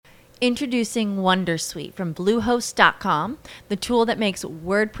Introducing Wondersuite from Bluehost.com, the tool that makes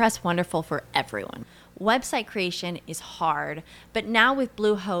WordPress wonderful for everyone. Website creation is hard, but now with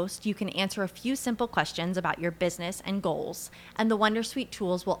Bluehost, you can answer a few simple questions about your business and goals, and the Wondersuite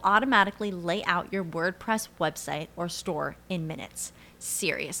tools will automatically lay out your WordPress website or store in minutes.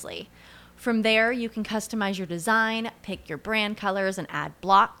 Seriously. From there, you can customize your design, pick your brand colors, and add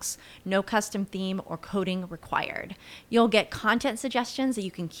blocks. No custom theme or coding required. You'll get content suggestions that you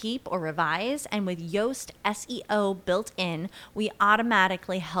can keep or revise, and with Yoast SEO built in, we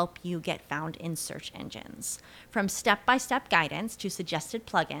automatically help you get found in search engines. From step-by-step guidance to suggested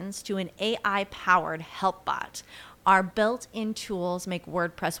plugins to an AI-powered help bot, our built-in tools make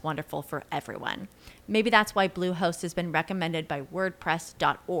WordPress wonderful for everyone. Maybe that's why Bluehost has been recommended by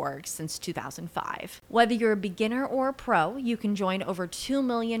WordPress.org since 2005. Whether you're a beginner or a pro, you can join over 2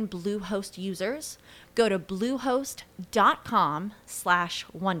 million Bluehost users. Go to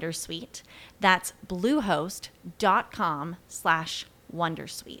bluehost.com/wondersuite. That's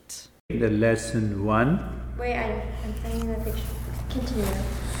bluehost.com/wondersuite. The lesson 1. Wait, I'm sending the picture. Continue.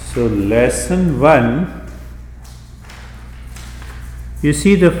 So lesson 1. You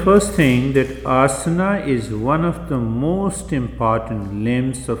see, the first thing that asana is one of the most important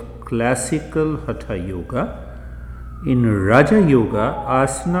limbs of classical Hatha Yoga. In Raja Yoga,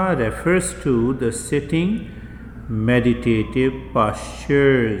 asana refers to the sitting meditative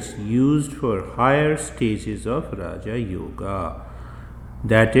postures used for higher stages of Raja Yoga.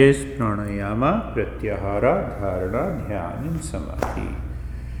 That is pranayama, pratyahara, dharana, dhyana, and samadhi.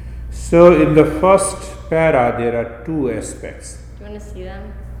 So in the first para, there are two aspects. Do you want to see them?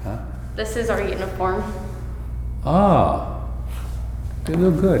 Huh? This is our uniform. They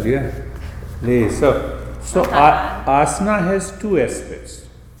look good, yeah. So asana has two aspects.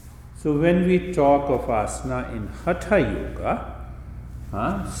 So when we talk of asana in Hatha Yoga,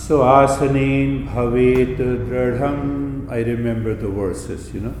 so asanin bhavet dradham, I remember the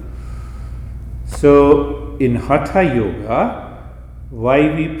verses, So in Hatha Yoga, why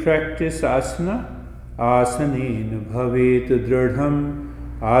we practice asana? Asanin bhavet dradham.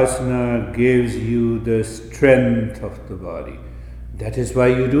 Asana gives you the strength of the body. That is why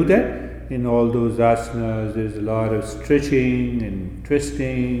you do that. In all those asanas, there's a lot of stretching and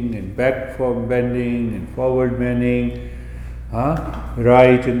twisting and back bending and forward bending,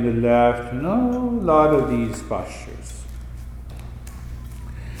 right and the left, a lot of these postures.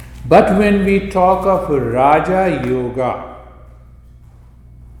 But when we talk of Raja Yoga,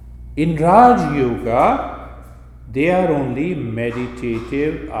 in Raj Yoga, they are only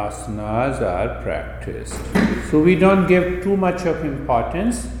meditative asanas are practiced. So we don't give too much of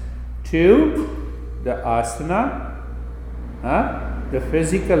importance to the asana, the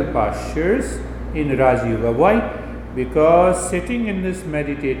physical postures in Raj Yoga. Why? Because sitting in this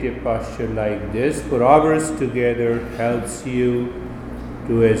meditative posture like this for hours together helps you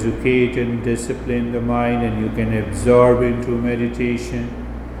to educate and discipline the mind, and you can absorb into meditation,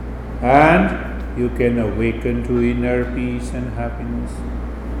 and you can awaken to inner peace and happiness.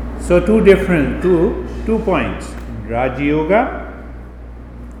 So two points. In Raj Yoga,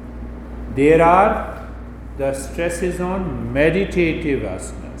 there are the stresses on meditative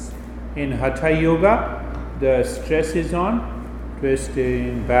asanas. In Hatha Yoga, the stress is on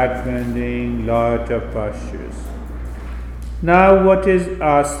twisting, back bending, lot of postures. Now what is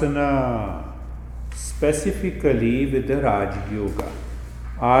asana? Specifically with the Raj Yoga.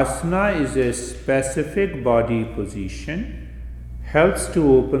 Asana is a specific body position, helps to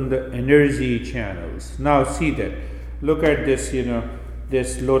open the energy channels. Now see that. Look at this,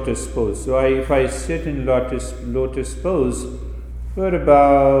 this lotus pose. So if I sit in lotus pose for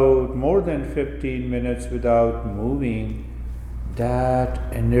about more than 15 minutes without moving, that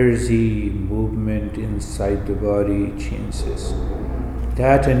energy movement inside the body changes.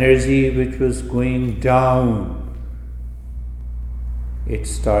 That energy which was going down, it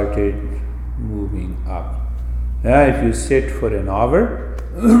started moving up. Now if you sit for an hour,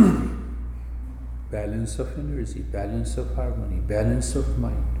 balance of energy, balance of harmony, balance of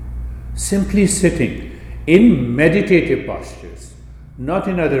mind. Simply sitting in meditative postures, not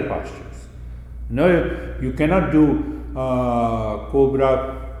in other postures. No, you cannot do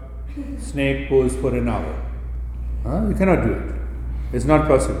cobra snake pose for an hour. You cannot do it. It's not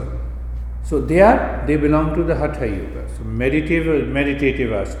possible. So they belong to the Hatha Yoga. So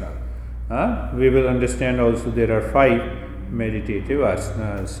meditative asana. We will understand also there are 5 meditative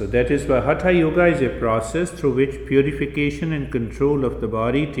asanas. So that is why Hatha Yoga is a process through which purification and control of the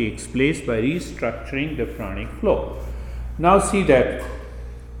body takes place by restructuring the pranic flow. Now see that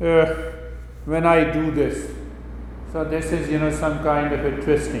when I do this, So this is, some kind of a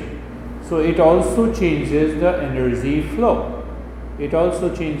twisting. So it also changes the energy flow. It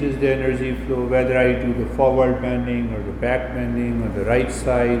also changes the energy flow whether I do the forward bending or the back bending or the right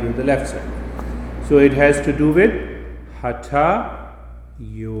side or the left side. So it has to do with Hatha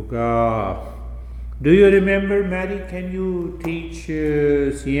Yoga. Do you remember, Mary? Can you teach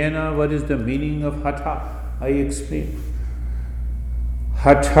Sienna what is the meaning of Hatha? I explain.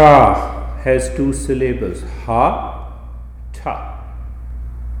 Hatha has two syllables. Ha, ta.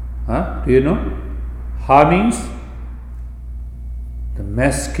 Do you know? Ha means the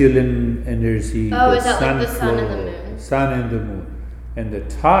masculine energy. Oh, the is that sun like the sun and the flow, moon? Sun and the moon. And the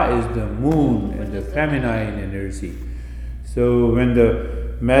ta is the moon and the feminine energy. So when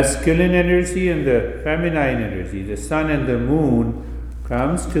the masculine energy and the feminine energy, the sun and the moon,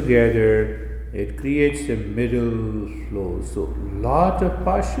 comes together, it creates a middle flow. So lot of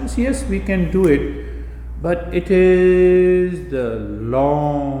postures, yes, we can do it, but it is the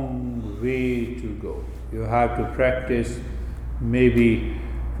long way to go. You have to practice maybe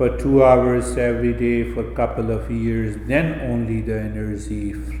for 2 hours every day for a couple of years, then only the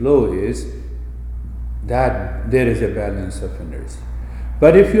energy flow is that there is a balance of energy.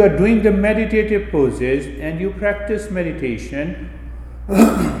 But if you are doing the meditative poses and you practice meditation,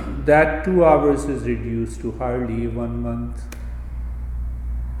 that 2 hours is reduced to hardly 1 month.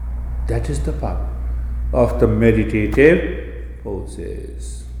 That is the power of the meditative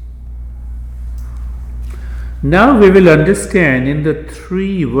poses. Now we will understand in the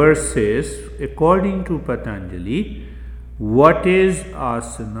 3 verses, according to Patanjali, what is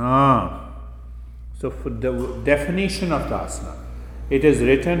asana. So for the definition of the asana, it is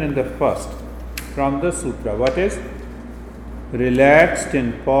written in the first from the sutra. What is? Relaxed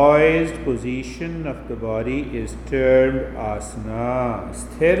and poised position of the body is termed asana.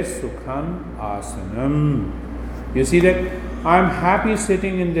 Sthir sukham asanam. You see that I am happy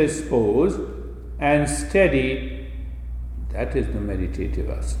sitting in this pose and steady. That is the meditative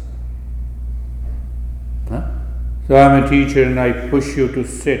asana. So I am a teacher and I push you to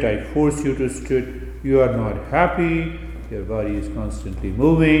sit, I force you to sit. You are not happy, your body is constantly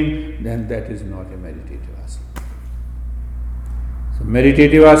moving, then that is not a meditative asana. So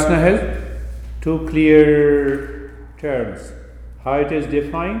meditative asana has 2 clear terms. How it is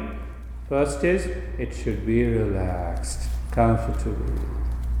defined? First is, it should be relaxed, comfortable.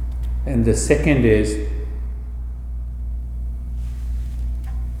 And the second is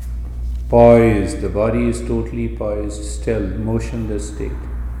poised. The body is totally poised, still, motionless state.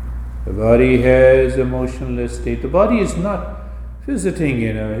 The body has a motionless state. The body is not visiting,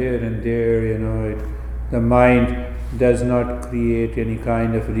 here and there, the mind does not create any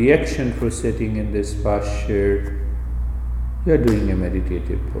kind of reaction for sitting in this posture. You are doing a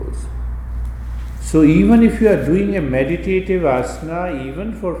meditative pose. So even if you are doing a meditative asana,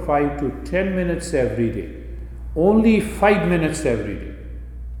 even for 5 to 10 minutes every day, only 5 minutes every day,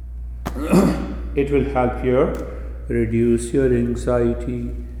 it will help you reduce your anxiety,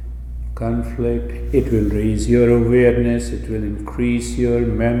 conflict, it will raise your awareness, it will increase your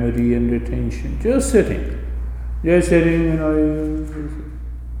memory and retention. Just sitting,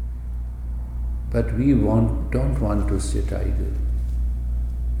 But we don't want to sit idle.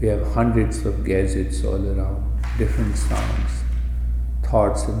 We have hundreds of gadgets all around, different sounds,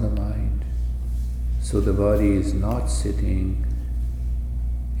 thoughts in the mind. So the body is not sitting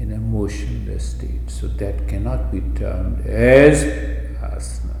in a motionless state. So that cannot be termed as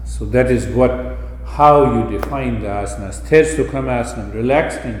asana. So that is how you define the asanas. Sthir sukham asana,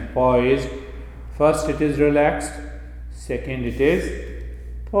 relaxed and poised. First it is relaxed, second it is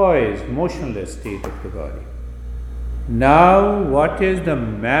poised, motionless state of the body. Now, what is the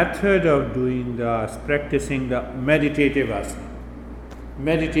method of doing practicing the meditative asana?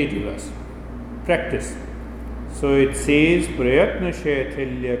 Meditative asana. Practice. So it says, Prayatna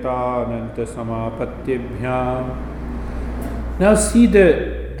Shaithilyata Ananta Samapatyabhyam. Now see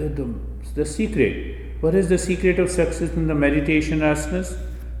the secret. What is the secret of success in the meditation asanas?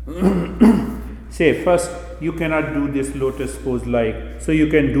 Say, first, you cannot do this lotus pose so you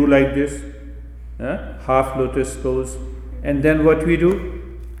can do like this. Half lotus pose, and then what we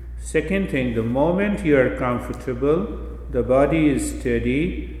do? Second thing, the moment you are comfortable, the body is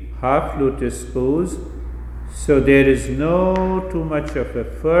steady, half lotus pose, so there is no too much of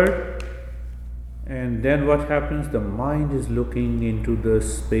effort, and then what happens? The mind is looking into the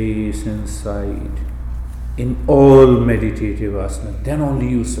space inside. In all meditative asana, then only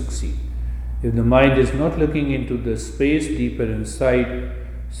you succeed. If the mind is not looking into the space deeper inside,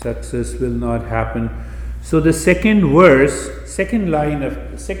 success will not happen. So the second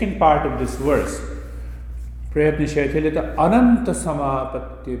part of this verse Prayatna Ananta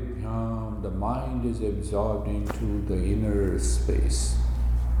Samapatibhyam, the mind is absorbed into the inner space.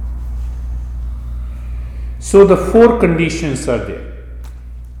 So the four conditions are there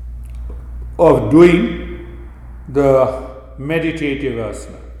of doing the meditative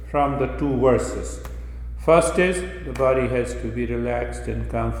asana from the two verses. First is the body has to be relaxed and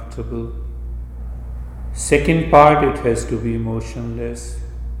comfortable. Second part, it has to be motionless.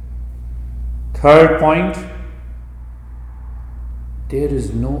 Third point, there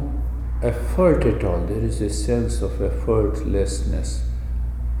is no effort at all. There is a sense of effortlessness.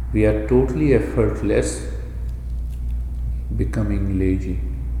 We are totally effortless, becoming lazy.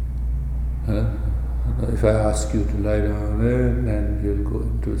 If I ask you to lie down, then you'll go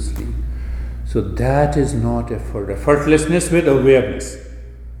into sleep. So that is not effort. Effortlessness with awareness.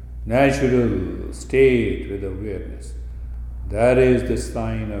 Natural state with awareness. That is the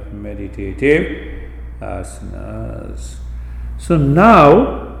sign of meditative asanas. So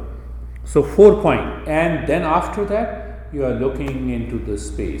now, 4 points, and then after that, you are looking into the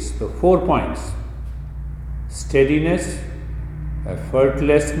space. So 4 points: steadiness,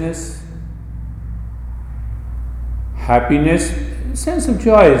 effortlessness, happiness, sense of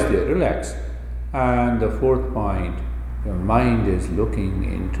joy is there, relax. And the fourth point, your mind is looking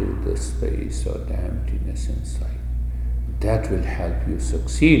into the space or the emptiness inside. That will help you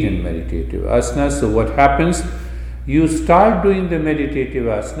succeed in meditative asana. So what happens? You start doing the meditative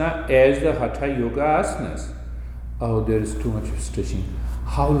asana as the Hatha Yoga asanas. Oh, there is too much stretching.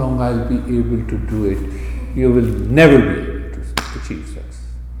 How long I'll be able to do it? You will never be able to achieve success.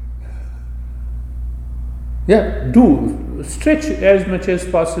 Do stretch as much as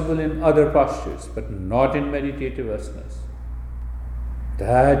possible in other postures, but not in meditative asanas.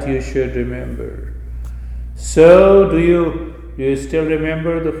 That you should remember. So, do you still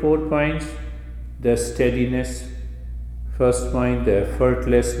remember the 4 points? The steadiness, first point, the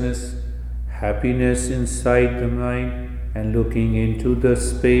effortlessness, happiness inside the mind, and looking into the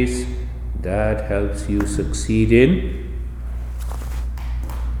space. That helps you succeed in.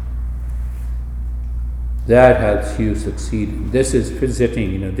 That helps you succeed. This is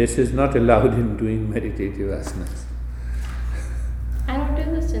visiting, this is not allowed in doing meditative asanas. I don't do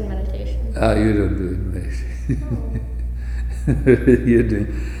this in meditation. You don't do it in meditation. You're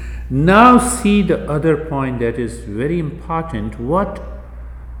doing. Now see the other point that is very important. What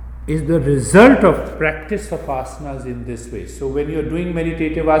is the result of practice of asanas in this way? So when you're doing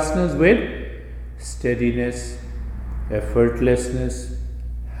meditative asanas with steadiness, effortlessness,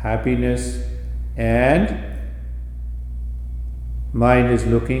 happiness, and mind is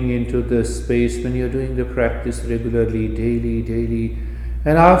looking into the space, when you're doing the practice regularly, daily,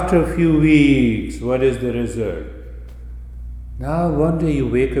 and after a few weeks, what is the result? Now one day you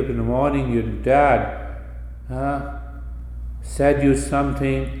wake up in the morning, your dad said you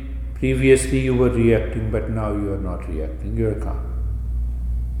something, previously you were reacting, but now you are not reacting, you are calm.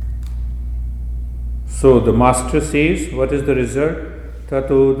 So the master says, what is the result?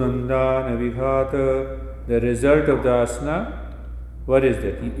 Tato dandana vihata. The result of the asana, what is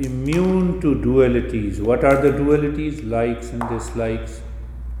that? Immune to dualities. What are the dualities? Likes and dislikes.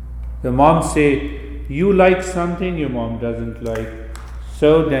 The mom say, you like something, your mom doesn't like.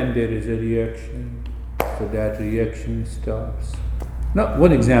 So then there is a reaction. So that reaction stops. Now,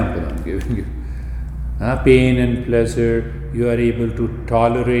 one example I'm giving you. Pain and pleasure, you are able to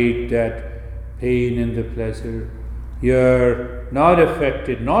tolerate that pain and the pleasure. You're not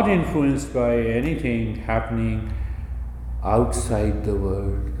affected, not influenced by anything happening outside the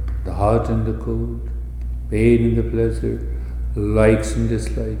world, the hot and the cold, pain and the pleasure, likes and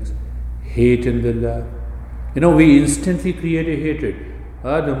dislikes, hate and the love. We instantly create a hatred.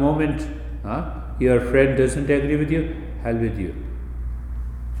 The moment your friend doesn't agree with you, hell with you.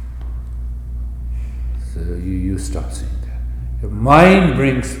 So you stop saying that. Your mind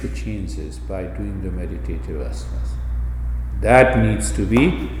brings the changes by doing the meditative asanas. That needs to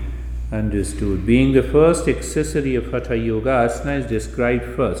be understood. Being the first accessory of Hatha Yoga, asana is described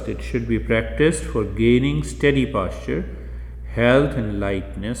first. It should be practiced for gaining steady posture, health and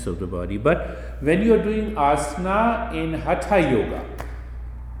lightness of the body. But when you are doing asana in Hatha Yoga,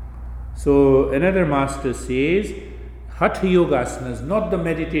 so another master says, Hatha Yoga asanas, not the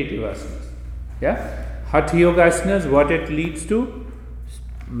meditative asanas. Hatha Yoga asanas, what it leads to?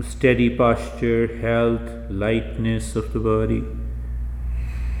 Steady posture, health, lightness of the body.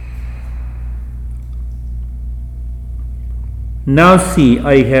 Now see,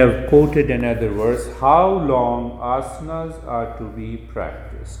 I have quoted another verse. How long asanas are to be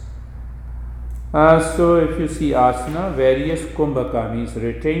practiced? So if you see asana, various kumbhaka means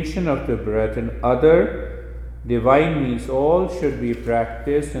retention of the breath and other Divine means all should be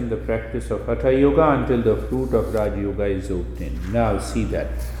practiced in the practice of Hatha Yoga until the fruit of Raja Yoga is obtained. Now see that.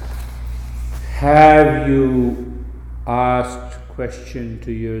 Have you asked question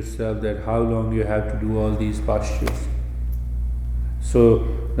to yourself that how long you have to do all these postures? So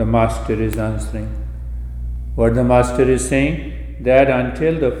the master is answering. What the master is saying? That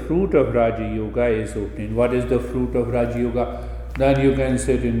until the fruit of Raja Yoga is obtained. What is the fruit of Raja Yoga? Then you can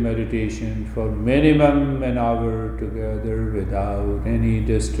sit in meditation for minimum an hour together without any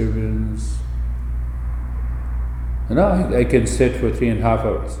disturbance. I can sit for 3.5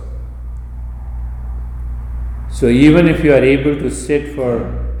 hours. So even if you are able to sit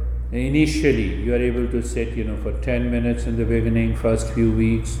initially you are able to sit, for 10 minutes in the beginning, first few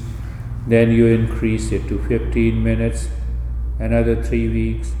weeks, then you increase it to 15 minutes, another 3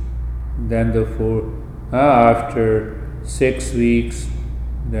 weeks, then after 6 weeks,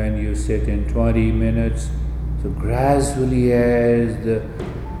 then you sit in 20 minutes. So gradually as the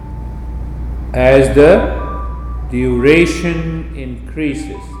duration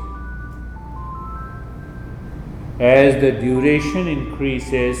increases,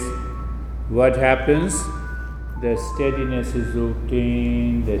 what happens? The steadiness is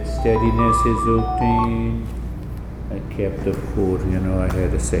obtained, I kept the 4, I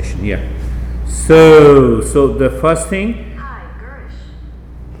had a session, yeah. So the first thing. Hi, Gurish.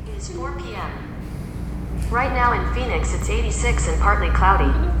 It is 4 p.m. Right now in Phoenix it's 86 and partly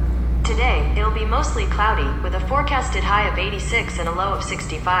cloudy. Today, it'll be mostly cloudy with a forecasted high of 86 and a low of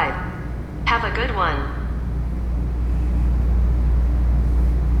 65. Have a good one.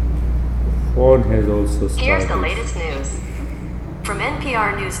 Phone has also started. Here's the latest news. From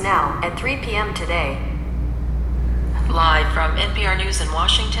NPR News Now at 3 p.m. today. Live from NPR News in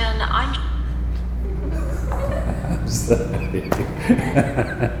Washington, I'm sorry.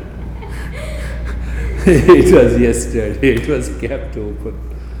 It was yesterday. It was kept open.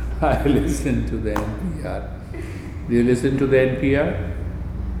 I listened to the NPR. Do you listen to the NPR?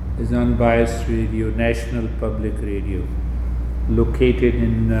 It's unbiased radio, National Public Radio, located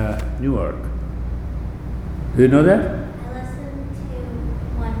in Newark. Do you know that? I listen to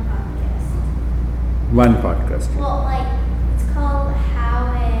one podcast. One podcast. Well, it's called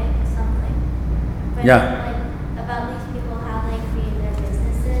How It something. But Yeah. About these people, how they create their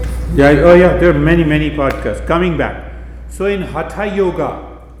businesses. Yeah, there are many podcasts. Coming back. So in Hatha Yoga,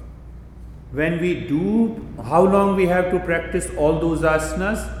 when we do, how long we have to practice all those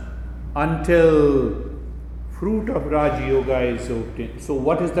asanas? Until fruit of Raja Yoga is obtained. So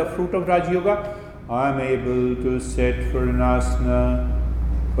what is the fruit of Raja Yoga? I am able to sit for an asana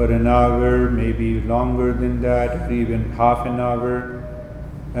for an hour, maybe longer than that, or even half an hour,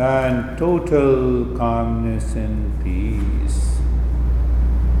 and total calmness and peace.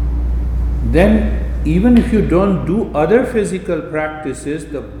 Then even if you don't do other physical practices,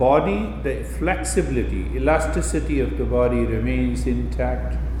 the body, the flexibility, elasticity of the body remains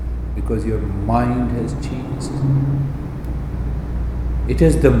intact because your mind has changed. It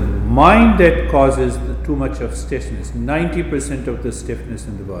is the mind that causes too much of stiffness, 90% of the stiffness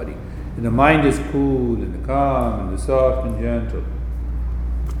in the body. And the mind is cool and calm and soft and gentle.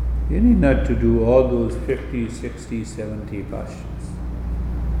 You need not to do all those 50, 60, 70 postures.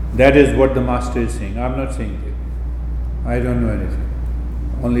 That is what the master is saying. I'm not saying it. I don't know anything.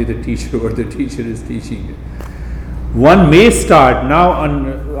 Only the teacher, what the teacher is teaching it. One may start,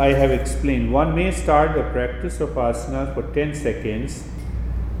 I have explained, one may start the practice of asana for 10 seconds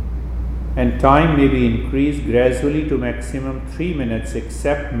and time may be increased gradually to maximum 3 minutes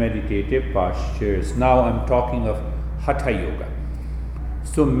except meditative postures. Now I'm talking of Hatha Yoga.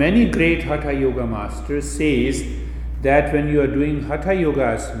 So many great Hatha Yoga masters says that when you are doing Hatha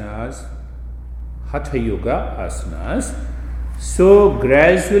Yoga asanas, so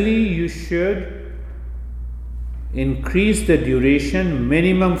gradually you should increase the duration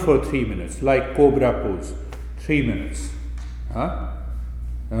minimum for 3 minutes, like Cobra pose, 3 minutes.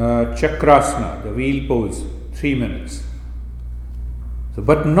 Chakrasana, the wheel pose, 3 minutes. So,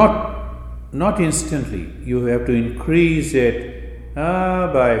 but not instantly. You have to increase it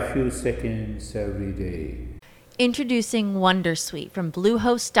by a few seconds every day. Introducing Wondersuite from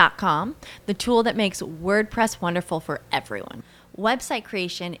Bluehost.com, the tool that makes WordPress wonderful for everyone. Website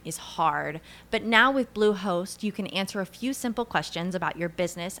creation is hard, but now with Bluehost, you can answer a few simple questions about your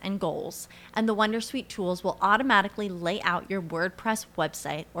business and goals, and the Wondersuite tools will automatically lay out your WordPress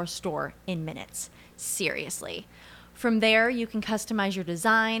website or store in minutes. Seriously. From there, you can customize your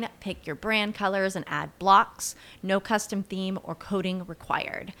design, pick your brand colors, and add blocks. No custom theme or coding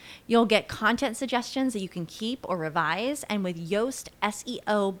required. You'll get content suggestions that you can keep or revise, and with Yoast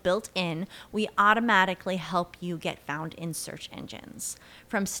SEO built in, we automatically help you get found in search engines.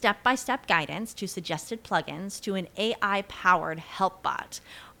 From step-by-step guidance to suggested plugins to an AI-powered help bot,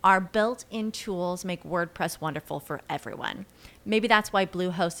 our built-in tools make WordPress wonderful for everyone. Maybe that's why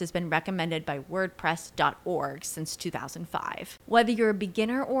Bluehost has been recommended by WordPress.org since 2005. Whether you're a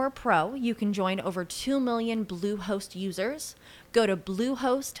beginner or a pro, you can join over 2 million Bluehost users. Go to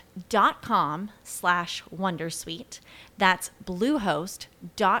bluehost.com/wondersuite. That's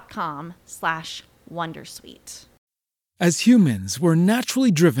bluehost.com/wondersuite. As humans, we're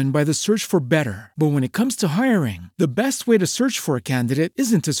naturally driven by the search for better. But when it comes to hiring, the best way to search for a candidate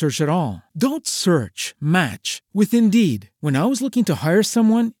isn't to search at all. Don't search, match with Indeed. When I was looking to hire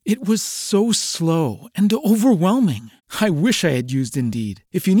someone, it was so slow and overwhelming. I wish I had used Indeed.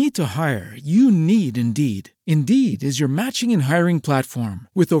 If you need to hire, you need Indeed. Indeed is your matching and hiring platform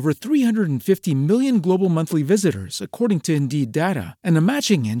with over 350 million global monthly visitors, according to Indeed data, and a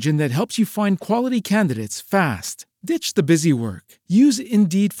matching engine that helps you find quality candidates fast. Ditch the busy work. Use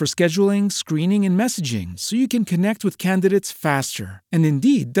Indeed for scheduling, screening, and messaging so you can connect with candidates faster. And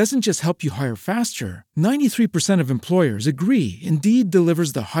Indeed doesn't just help you hire faster. 93% of employers agree Indeed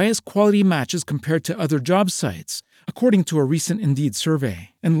delivers the highest quality matches compared to other job sites, according to a recent Indeed survey.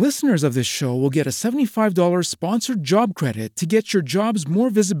 And listeners of this show will get a $75 sponsored job credit to get your jobs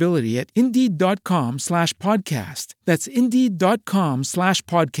more visibility at Indeed.com/podcast. That's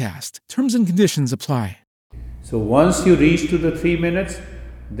Indeed.com/podcast. Terms and conditions apply. So once you reach to the 3 minutes,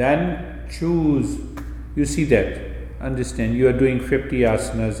 then choose. You see that. Understand, you are doing 50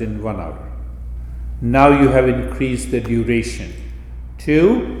 asanas in 1 hour. Now you have increased the duration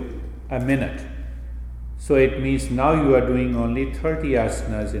to a minute. So it means now you are doing only 30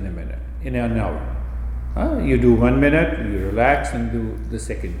 asanas in an hour. You do 1 minute, you relax and do the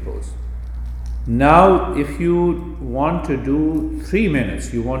second pose. Now if you want to do 3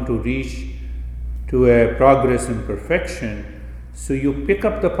 minutes, you want to reach to a progress and perfection, so you pick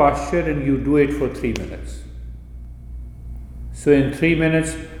up the posture and you do it for 3 minutes. So in 3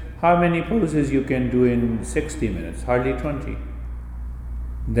 minutes, how many poses you can do in 60 minutes? Hardly 20.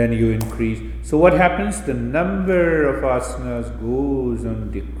 Then you increase. So what happens? The number of asanas goes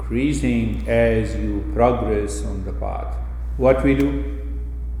on decreasing as you progress on the path. What we do?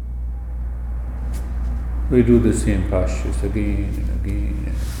 We do the same postures again and again and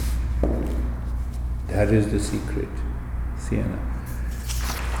again. That is the secret. Sienna.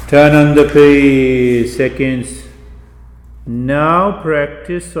 Turn on the page, seconds. Now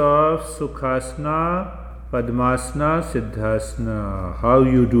practice of Sukhasana, Padmasana, Siddhasana. How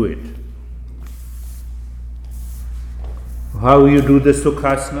you do it? How you do the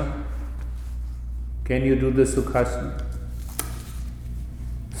Sukhasana? Can you do the Sukhasana?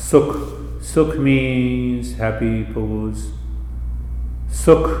 Sukh means happy pose.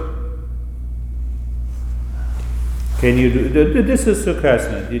 Sukh. Can you do this? Is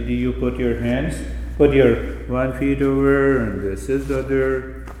Sukhasana. Did you put your hands, put your 1 feet over, and this is the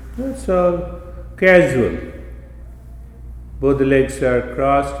other? That's all casual. Both the legs are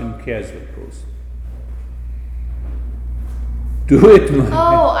crossed in casual pose. Do it, man.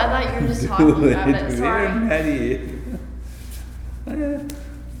 Oh, I thought you were just talking about it. Sorry.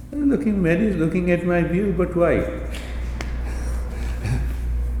 Mary's looking at my view, but why?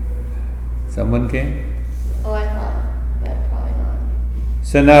 Someone came? Oh, I thought. Probably not.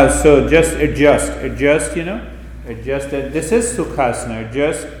 So now, just adjust, adjust that. This is Sukhasana,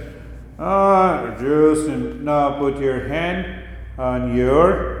 adjust, and now put your hand on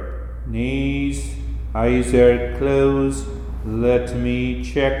your knees, eyes are closed. Let me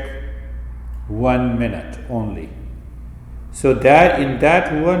check 1 minute only. So that in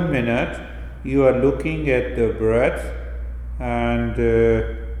that 1 minute, you are looking at the breath and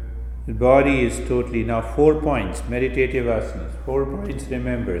the body is totally, now 4 points, meditative asanas, 4 points,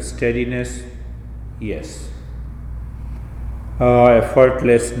 remember, steadiness, yes.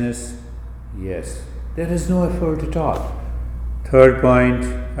 Effortlessness, yes. There is no effort at all. 3rd point,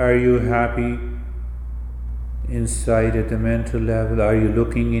 are you happy inside at the mental level? Are you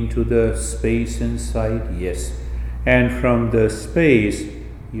looking into the space inside? Yes. And from the space,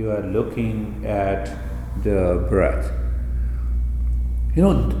 you are looking at the breath.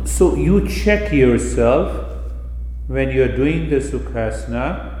 So you check yourself when you are doing the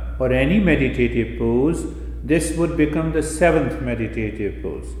Sukhasana or any meditative pose. This would become the 7th meditative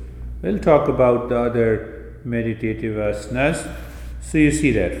pose. We'll talk about the other meditative asanas. So you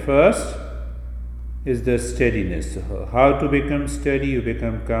see that first, is the steadiness. How to become steady? You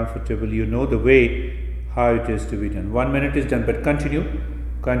become comfortable. You know the way how it is to be done. 1 minute is done, but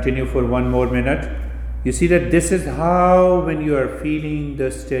continue for 1 more minute. You see that this is how, when you are feeling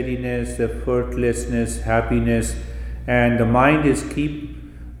the steadiness, effortlessness, happiness, and the mind is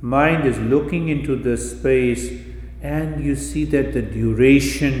looking into the space, and you see that the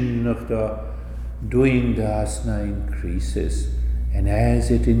duration of the doing the asana increases, and as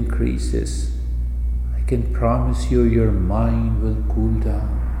it increases, I can promise you your mind will cool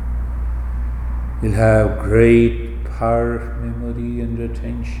down. You'll have great power of memory and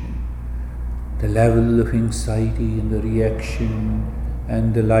retention. The level of anxiety and the reaction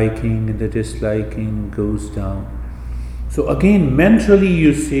and the liking and the disliking goes down. So again, mentally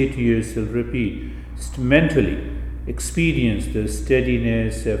you say to yourself, repeat, mentally experience the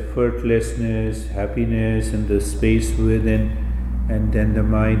steadiness, effortlessness, happiness, and the space within, and then the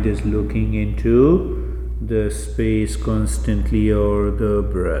mind is looking into the space constantly, or the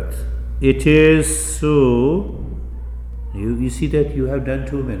breath. It is so. You see that you have done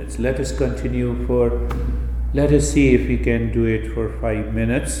 2 minutes. Let us see if we can do it for 5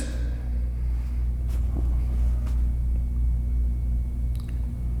 minutes.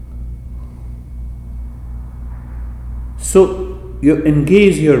 So you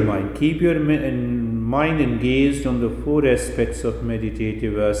engage your mind. Keep your mind engaged on the 4 aspects of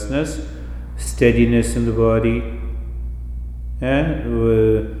meditative asanas: steadiness in the body,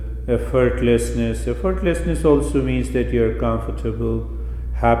 effortlessness. Effortlessness also means that you are comfortable.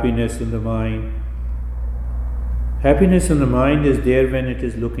 Happiness in the mind. Happiness in the mind is there when it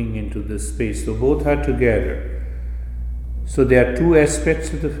is looking into the space. So both are together. So there are 2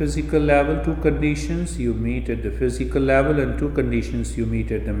 aspects of the physical level, 2 conditions you meet at the physical level, and 2 conditions you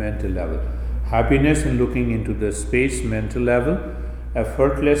meet at the mental level. Happiness in looking into the space, mental level.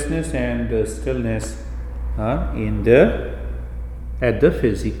 Effortlessness and stillness at the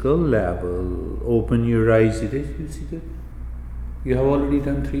physical level. Open your eyes. You see that? You have already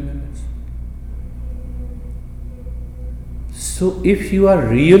done 3 minutes. So if you are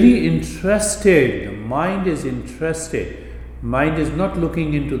really interested, the mind is interested. Mind is not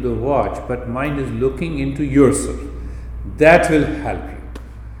looking into the watch, but mind is looking into yourself. That will help you.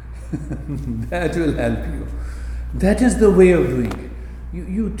 That will help you. That is the way of doing it.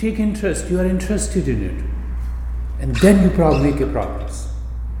 You take interest, you are interested in it, and then you probably make a progress.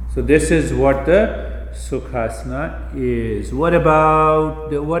 So this is what the Sukhasana is. What is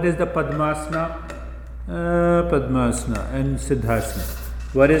the Padmasana? Padmasana and Siddhasana.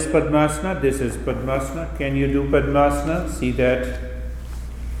 What is Padmasana? This is Padmasana. Can you do Padmasana? See that?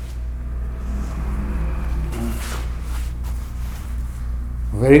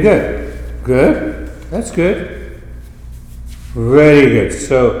 Very good. Good. That's good. Very good.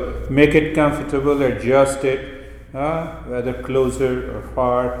 So make it comfortable, adjust it, whether closer or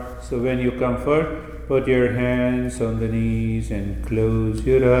far. So when you comfort, put your hands on the knees and close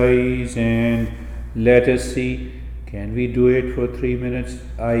your eyes, and let us see. Can we do it for 3 minutes?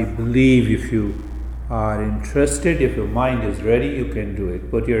 I believe if you are interested, if your mind is ready, you can do it.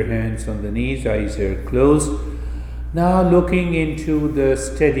 Put your hands on the knees, eyes are closed. Now looking into the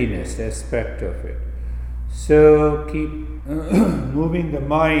steadiness aspect of it. So keep moving the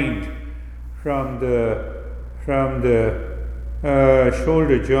mind from the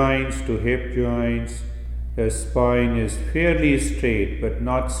shoulder joints to hip joints. The spine is fairly straight but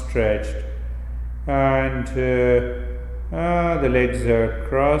not stretched, and the legs are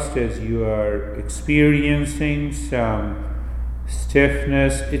crossed as you are experiencing some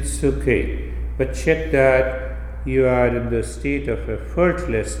stiffness. It's okay, but check that you are in the state of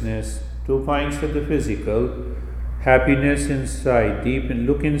effortlessness. 2 points of the physical. Happiness inside, deep, and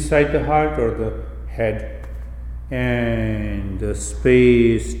look inside the heart or the head, and the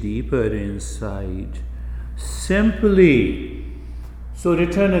space deeper inside. Simply. So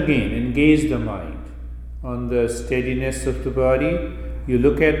return again, engage the mind on the steadiness of the body. You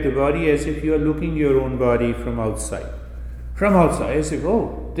look at the body as if you are looking your own body from outside. From outside, as if,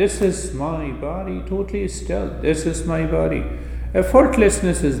 oh, this is my body, totally still. This is my body.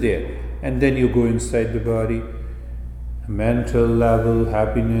 Effortlessness is there. And then you go inside the body. Mental level,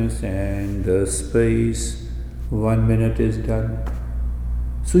 happiness, and the space. 1 minute is done.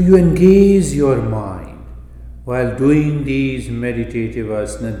 So you engage your mind while doing these meditative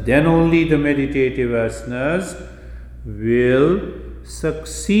asanas. Then only the meditative asanas will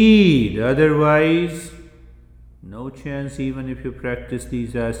succeed. Otherwise, no chance, even if you practice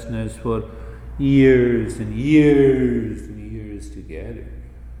these asanas for years and years and years together.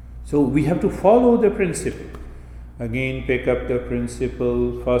 So we have to follow the principle. Again, pick up the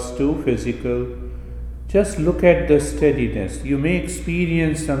principle. First 2, physical. Just look at the steadiness. You may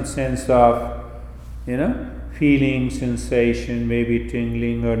experience some sense of, feeling, sensation, maybe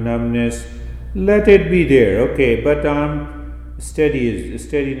tingling or numbness. Let it be there, okay, but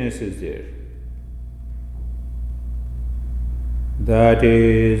steadiness is there. That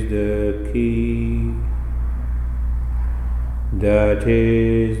is the key. That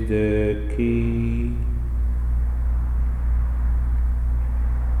is the key.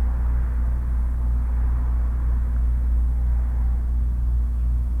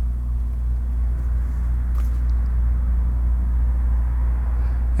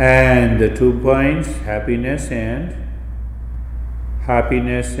 And the 2 points, happiness and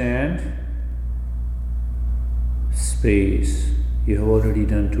space. You have already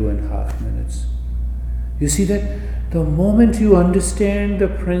done 2.5 minutes. You see that the moment you understand the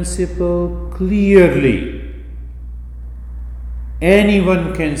principle clearly,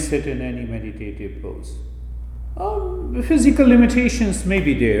 anyone can sit in any meditative pose. Physical limitations may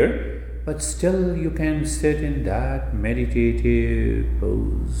be there, but still you can sit in that meditative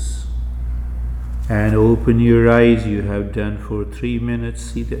pose and open your eyes. You have done for 3 minutes.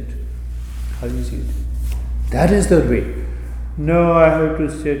 See that? How you see it? That is the way. No, I have to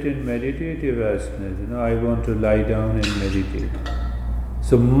sit in meditative asanas. I want to lie down and meditate.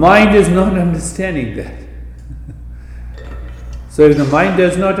 So mind is not understanding that. So if the mind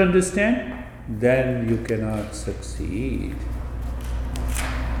does not understand, then you cannot succeed.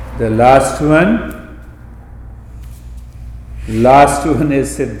 The last one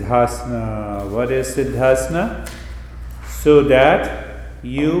is Siddhasana. What is Siddhasana? So that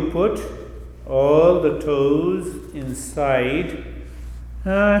you put all the toes inside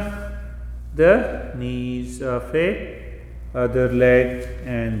the knees of a other leg,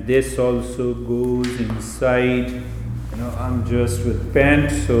 and this also goes inside. I'm just with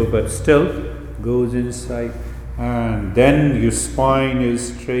pant, but still goes inside. And then your spine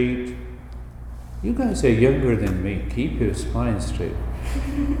is straight. You guys are younger than me. Keep your spine straight.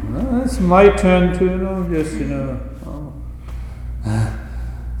 It's my turn to,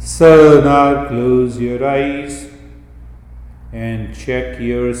 So now close your eyes and check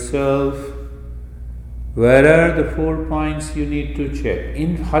yourself. Where are the 4 points you need to check?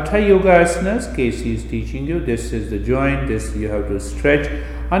 In Hatha Yoga Asanas, Casey is teaching you, this is the joint, this you have to stretch.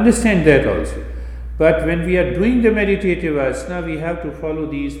 Understand that also. But when we are doing the meditative asana, we have to follow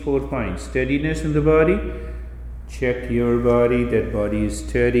these 4 points. Steadiness in the body. Check your body, that body is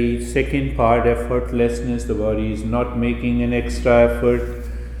steady. Second part, effortlessness. The body is not making an extra effort.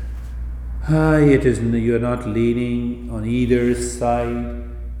 You are not leaning on either side.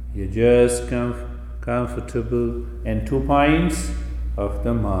 You're just comfortable. And 2 points of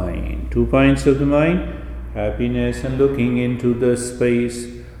the mind. 2 points of the mind. Happiness and looking into the space.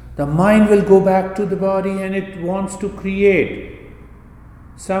 The mind will go back to the body and it wants to create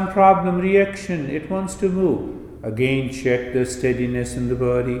some problem, reaction. It wants to move. Again, check the steadiness in the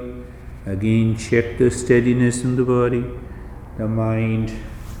body. Again, check the steadiness in the body. The mind.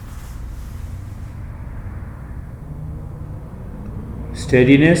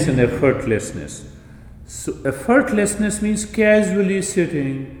 Steadiness and effortlessness. So, effortlessness means casually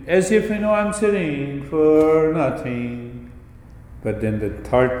sitting, as if, I'm sitting for nothing. But then the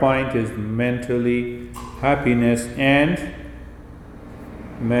 3rd point is mentally happiness and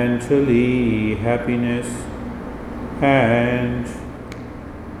mentally happiness and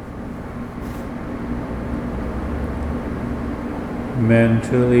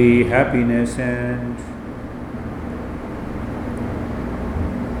mentally happiness and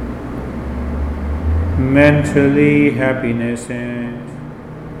mentally happiness and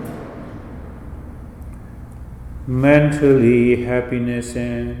mentally happiness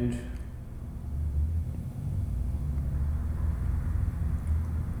and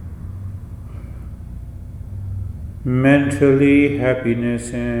mentally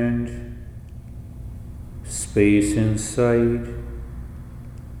happiness and space inside.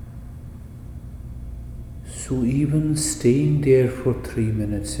 So even staying there for 3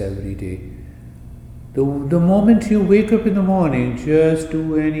 minutes every day. The moment you wake up in the morning, just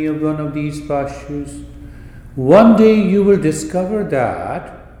do any of one of these postures. One day you will discover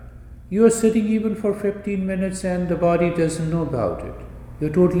that you are sitting even for 15 minutes and the body doesn't know about it.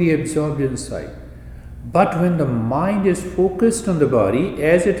 You're totally absorbed inside. But when the mind is focused on the body,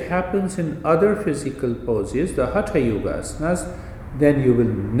 as it happens in other physical poses, the Hatha Yoga asanas, then you will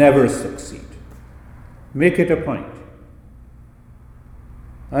never succeed. Make it a point.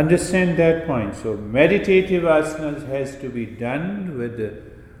 Understand that point. So meditative asanas has to be done with the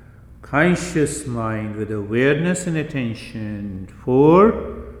conscious mind, with awareness and attention. 4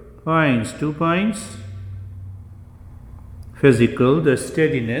 points, 2 points, physical, the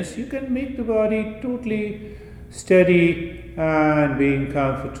steadiness, you can make the body totally steady and being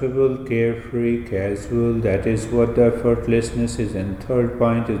comfortable, carefree, casual. That is what the effortlessness is. And third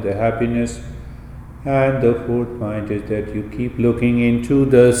point is the happiness. And the fourth point is that you keep looking into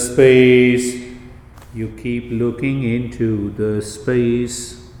the space. You keep looking into the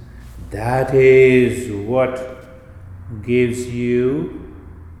space. That is what gives you.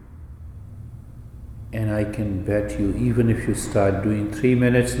 And I can bet you, even if you start doing 3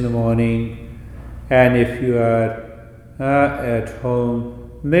 minutes in the morning, and if you are at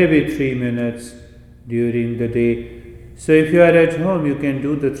home, maybe 3 minutes during the day. So if you are at home, you can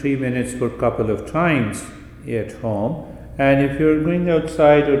do the 3 minutes for a couple of times at home. And if you're going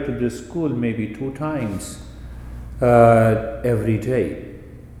outside or to the school, maybe 2 times every day.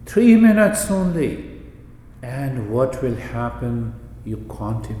 3 minutes only. And what will happen? You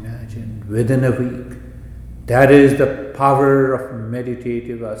can't imagine within a week. That is the power of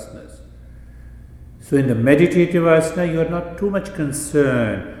meditative asanas. So in the meditative asana, you are not too much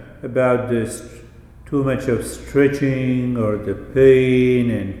concerned about this, too much of stretching or the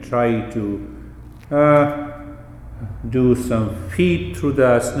pain, and try to do some feet through the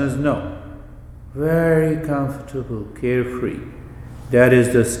asanas. No. Very comfortable, carefree. That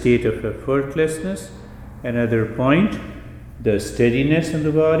is the state of effortlessness. Another point, the steadiness in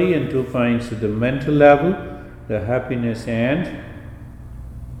the body, and 2 points at the mental level, the happiness and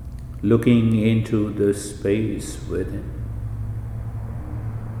looking into the space within.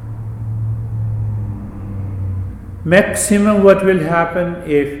 Maximum what will happen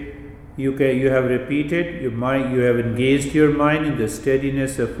if you have repeated your mind, you have engaged your mind in the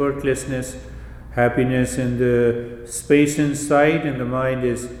steadiness, effortlessness, happiness in the space inside, and the mind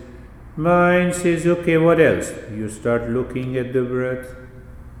says, okay, what else? You start looking at the breath.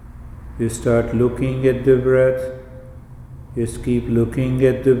 You start looking at the breath. Just keep looking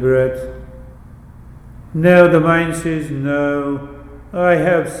at the breath. Now the mind says, no, I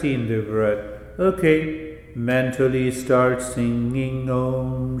have seen the breath. Okay, mentally start singing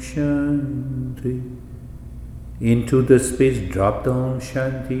Om Shanti into the space. Drop the Om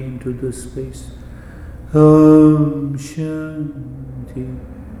Shanti into the space. Om Shanti.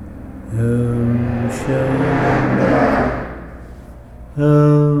 Om Shanti.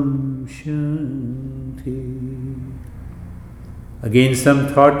 Om Shanti. Again some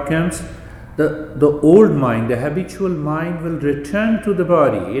thought comes. The old mind, the habitual mind will return to the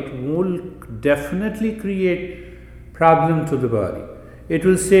body. It will definitely create problem to the body. It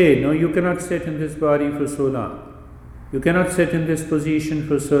will say, no, you cannot sit in this body for so long. You cannot sit in this position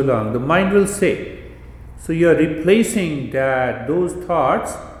for so long. The mind will say. So you are replacing those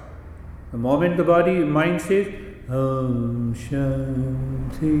thoughts. The moment the mind says, Om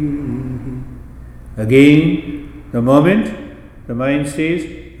Shanti. Again, the moment the mind says,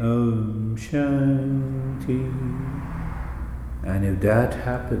 Om Shanti. And if that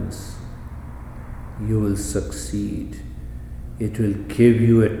happens, you will succeed. It will give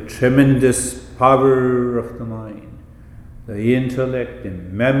you a tremendous power of the mind, the intellect, the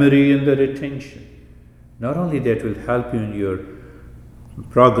memory, and the retention. Not only that will help you in your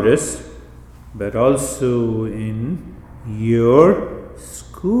progress, but also in your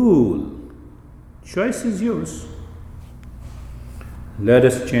school. Choice is yours. Let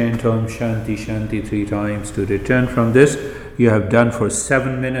us chant Om Shanti Shanti 3 times to return from this. You have done for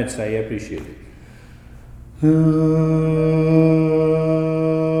 7 minutes. I appreciate it.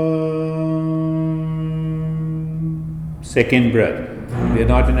 Second breath. We are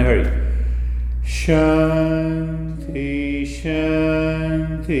not in a hurry. Shanti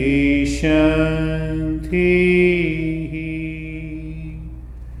Shanti Shanti.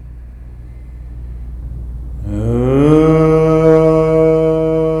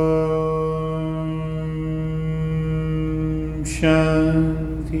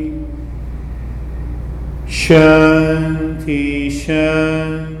 Shanti, Shanti,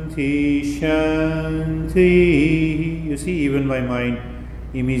 Shanti, Shanti. You see, even my mind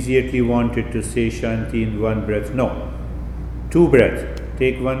immediately wanted to say Shanti in one breath. No, 2 breaths.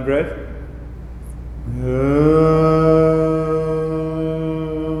 Take 1 breath.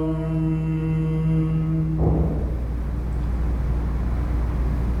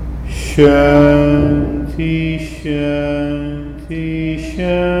 Shanti, Shanti,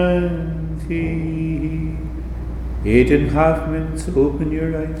 Shanti. 8.5 minutes, open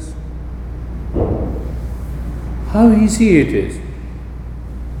your eyes. How easy it is.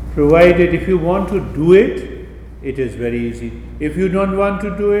 Provided if you want to do it, it is very easy. If you don't want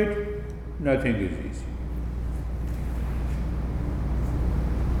to do it, nothing is easy.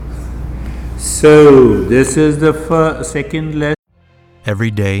 So, this is the second lesson.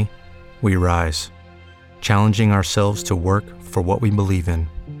 Every day, we rise, challenging ourselves to work for what we believe in.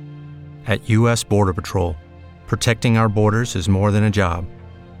 At U.S. Border Patrol, protecting our borders is more than a job.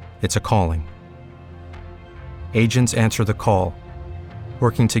 It's a calling. Agents answer the call,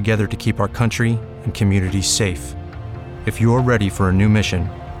 working together to keep our country and communities safe. If you're ready for a new mission,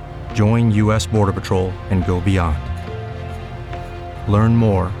 join U.S. Border Patrol and go beyond. Learn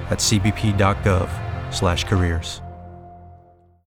more at cbp.gov/careers.